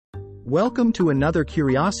Welcome to another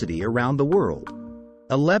curiosity around the world.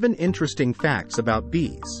 11 interesting facts about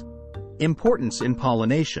bees. Importance in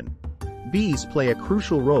pollination. Bees play a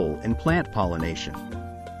crucial role in plant pollination.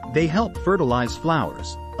 They help fertilize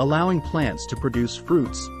flowers, allowing plants to produce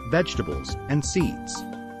fruits, vegetables, and seeds.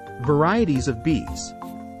 Varieties of bees.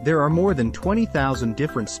 There are more than 20,000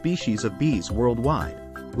 different species of bees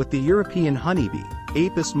worldwide, with the European honeybee,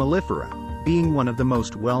 Apis mellifera, being one of the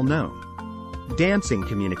most well-known. Dancing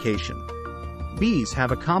communication. Bees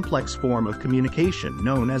have a complex form of communication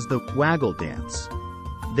known as the waggle dance.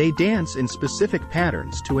 They dance in specific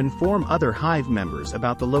patterns to inform other hive members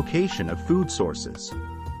about the location of food sources.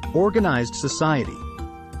 Organized society.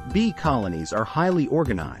 Bee colonies are highly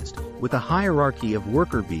organized, with a hierarchy of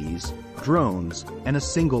worker bees, drones, and a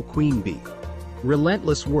single queen bee.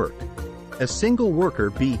 Relentless work. A single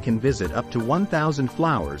worker bee can visit up to 1,000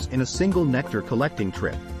 flowers in a single nectar collecting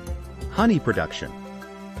trip. Honey production.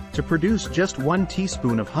 To produce just 1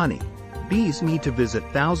 teaspoon of honey, bees need to visit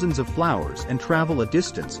thousands of flowers and travel a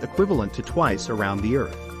distance equivalent to twice around the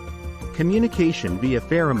Earth. Communication via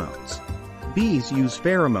pheromones. Bees use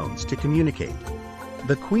pheromones to communicate.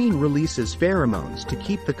 The queen releases pheromones to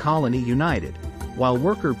keep the colony united, while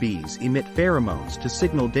worker bees emit pheromones to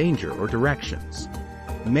signal danger or directions.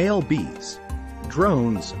 Male bees.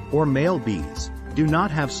 Drones, or male bees, do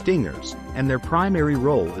not have stingers, and their primary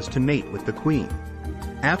role is to mate with the queen.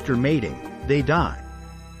 After mating, they die.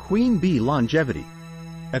 Queen bee longevity.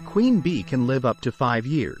 A queen bee can live up to 5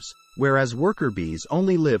 years, whereas worker bees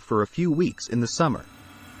only live for a few weeks in the summer.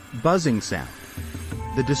 Buzzing sound.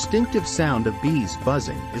 The distinctive sound of bees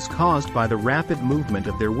buzzing is caused by the rapid movement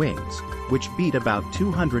of their wings, which beat about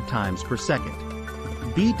 200 times per second.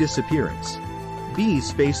 Bee disappearance.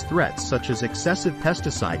 Bees face threats such as excessive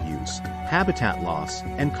pesticide use, habitat loss,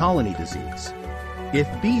 and colony disease.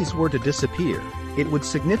 If bees were to disappear, it would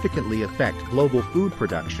significantly affect global food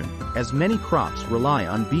production, as many crops rely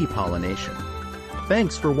on bee pollination.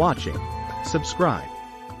 Thanks for watching. Subscribe.